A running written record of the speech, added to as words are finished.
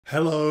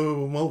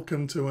Hello and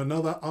welcome to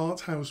another art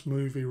house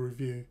movie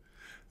review.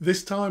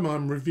 This time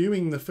I'm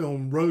reviewing the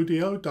film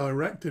Rodeo,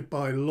 directed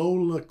by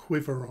Lola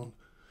Quiveron.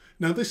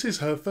 Now this is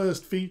her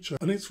first feature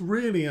and it's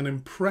really an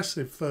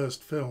impressive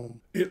first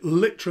film. It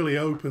literally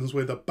opens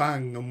with a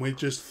bang and we're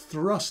just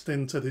thrust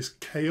into this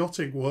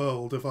chaotic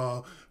world of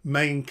our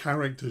main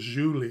character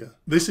Julia.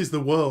 This is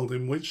the world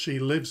in which she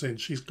lives in.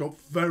 She's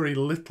got very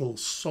little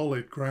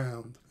solid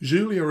ground.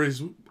 Julia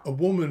is a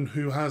woman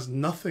who has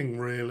nothing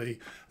really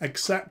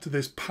except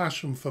this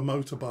passion for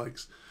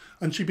motorbikes.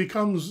 And she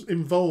becomes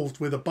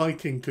involved with a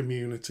biking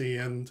community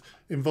and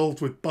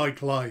involved with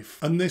bike life.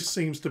 And this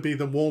seems to be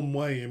the one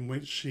way in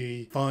which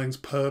she finds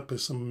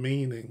purpose and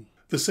meaning.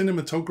 The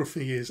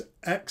cinematography is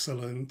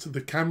excellent.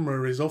 The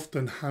camera is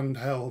often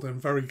handheld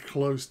and very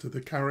close to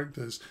the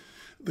characters.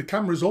 The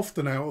camera is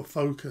often out of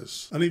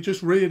focus and it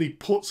just really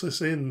puts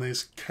us in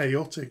this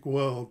chaotic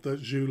world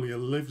that Julia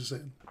lives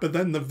in. But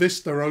then the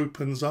vista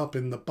opens up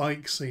in the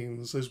bike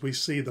scenes as we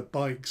see the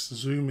bikes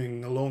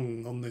zooming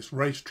along on this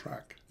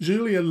racetrack.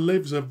 Julia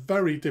lives a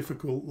very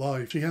difficult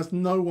life. She has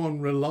no one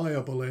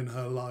reliable in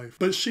her life,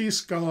 but she's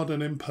scarred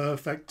and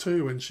imperfect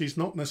too, and she's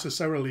not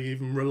necessarily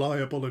even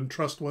reliable and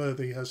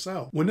trustworthy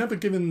herself. We're never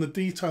given the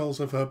details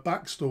of her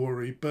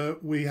backstory,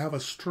 but we have a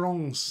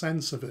strong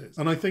sense of it.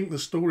 And I think the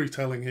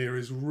storytelling here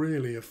is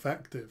really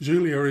effective.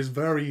 Julia is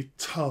very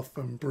tough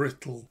and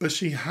brittle, but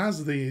she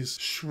has these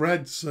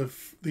shreds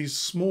of these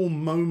small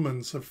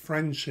moments of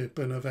friendship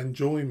and of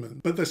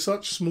enjoyment. But they're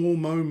such small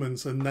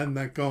moments and then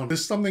they're gone.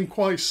 There's something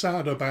quite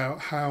sad about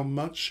how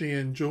much she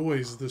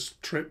enjoys this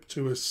trip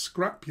to a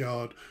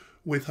scrapyard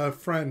with her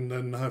friend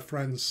and her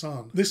friend's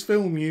son. This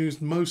film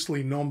used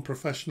mostly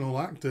non-professional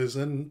actors,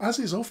 and as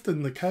is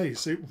often the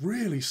case, it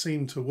really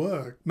seemed to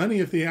work. Many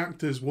of the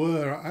actors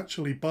were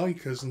actually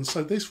bikers, and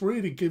so this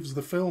really gives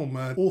the film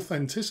an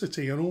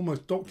authenticity and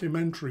almost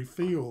documentary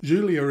feel.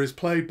 Julia is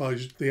played by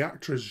the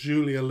actress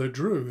Julia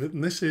Ledrew,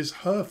 and this is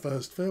her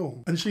first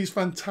film. And she's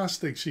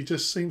fantastic. She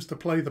just seems to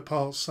play the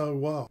part so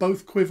well.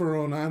 Both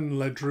Quiveron and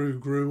Ledrew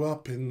grew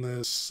up in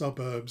the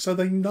suburbs, so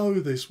they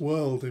know this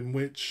world in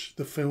which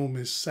the film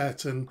is set.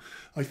 And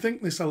I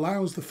think this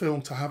allows the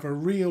film to have a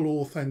real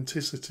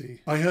authenticity.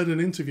 I heard an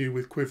interview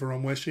with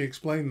Quiveron where she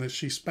explained that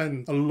she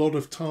spent a lot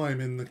of time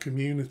in the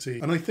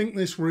community, and I think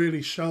this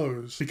really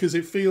shows because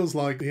it feels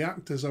like the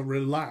actors are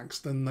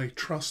relaxed and they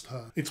trust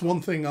her. It's one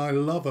thing I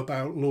love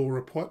about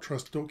Laura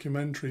Poitras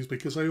documentaries,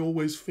 because I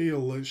always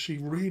feel that she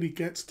really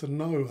gets to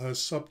know her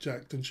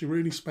subject and she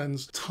really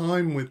spends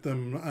time with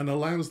them and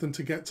allows them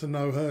to get to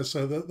know her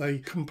so that they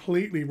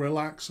completely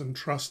relax and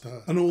trust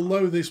her. And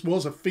although this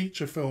was a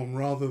feature film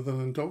rather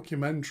than a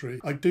documentary,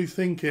 I do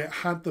think it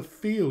had the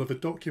feel of a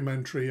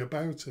documentary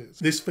about it.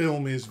 This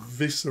film is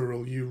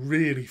visceral. You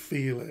really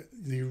feel it.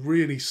 You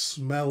really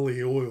smell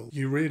the oil.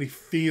 You really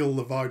feel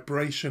the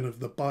vibration of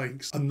the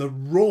bikes, and the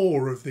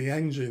roar of the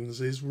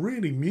engines is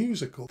really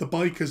musical. The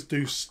bikers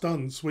do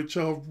stunts which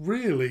are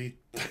really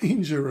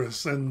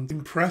dangerous and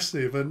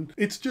impressive, and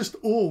it's just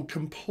all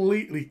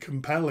completely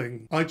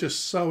compelling. I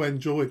just so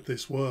enjoyed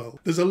this world.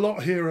 There's a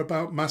lot here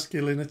about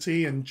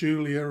masculinity, and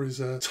Julia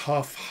is a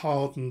tough,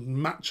 hardened,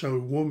 macho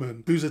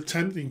woman who's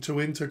attempting to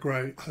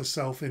integrate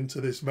herself into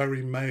this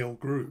very male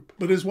group.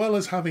 But as well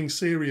as having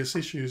serious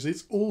issues,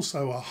 it's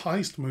also a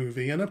heist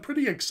movie, and a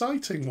pretty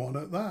exciting one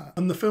at that.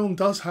 And the film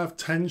does have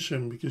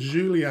tension because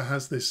Julia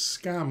has this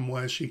scam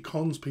where she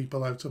cons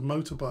people out of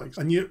motorbikes,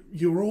 and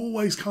you're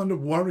always kind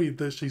of worried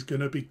that she's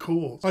going to be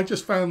caught. I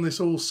just found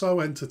this all so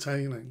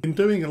entertaining. In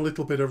doing a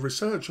little bit of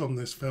research on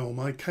this film,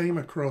 I came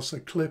across a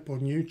clip on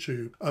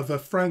YouTube of a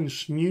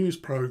French news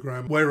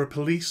program where a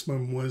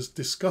policeman was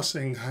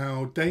discussing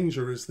how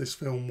dangerous this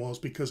film was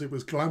because it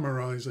was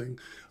glamorizing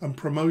and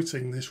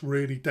promoting this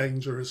really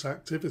dangerous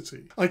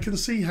activity. I can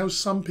see how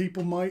some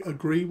people might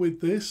agree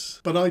with this,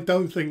 but I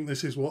don't think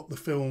this is what the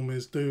film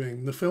is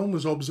doing. The film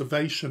was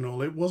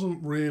observational. It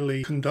wasn't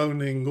really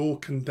condoning or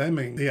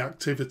condemning the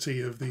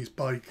activity of these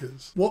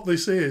bikers. What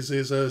this is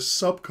a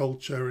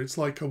subculture. It's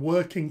like a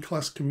working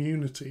class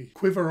community.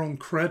 Quiveron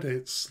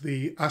credits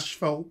the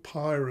Asphalt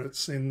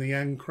Pirates in the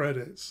end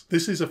credits.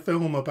 This is a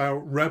film about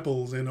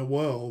rebels in a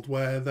world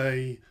where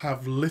they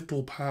have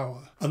little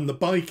power, and the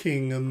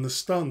biking and the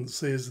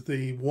stunts is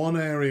the one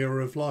area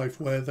of life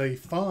where they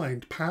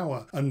find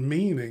power and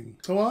meaning.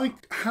 So I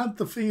had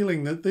the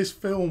feeling that this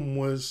film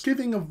was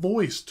giving a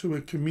voice to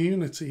a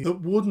community that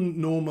wouldn't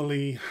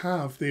normally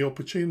have the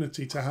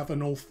opportunity to have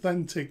an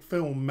authentic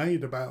film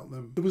made about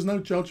them. There was no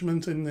judgment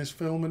in this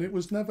film, and it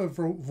was never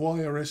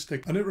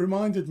voyeuristic, and it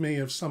reminded me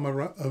of some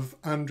of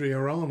Andrea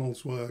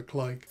Arnold's work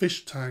like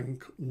Fish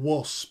Tank,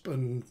 Wasp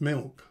and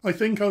Milk. I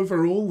think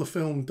overall the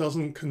film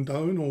doesn't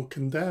condone or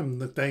condemn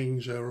the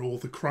danger or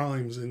the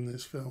crimes in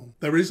this film.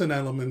 There is an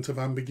element of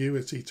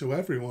ambiguity to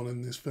everyone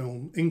in this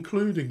film,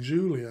 including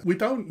Julia. We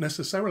don't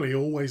necessarily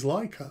always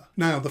like her.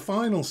 Now, the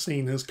final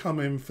scene has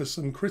come in for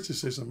some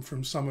criticism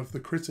from some of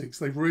the critics.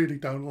 They really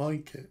don't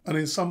like it, and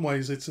in some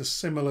ways it's a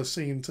similar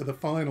scene to the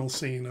final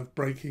scene of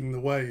Breaking Breaking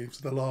the Waves,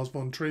 the Lars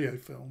von Trier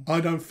film,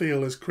 I don't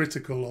feel as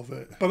critical of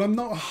it. But I'm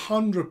not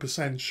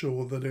 100%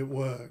 sure that it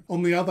worked.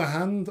 On the other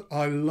hand,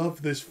 I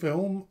love this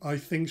film. I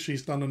think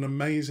she's done an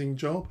amazing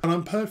job, and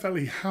I'm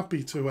perfectly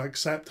happy to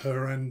accept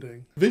her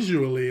ending.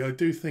 Visually, I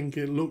do think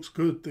it looks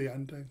good, the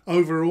ending.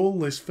 Overall,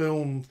 this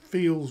film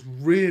feels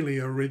really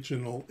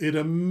original. It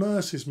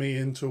immerses me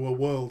into a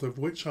world of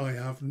which I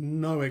have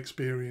no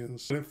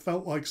experience, and it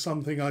felt like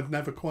something I'd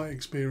never quite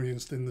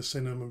experienced in the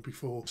cinema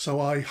before,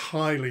 so I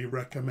highly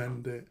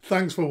recommend it.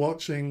 Thanks for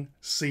watching.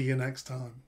 See you next time.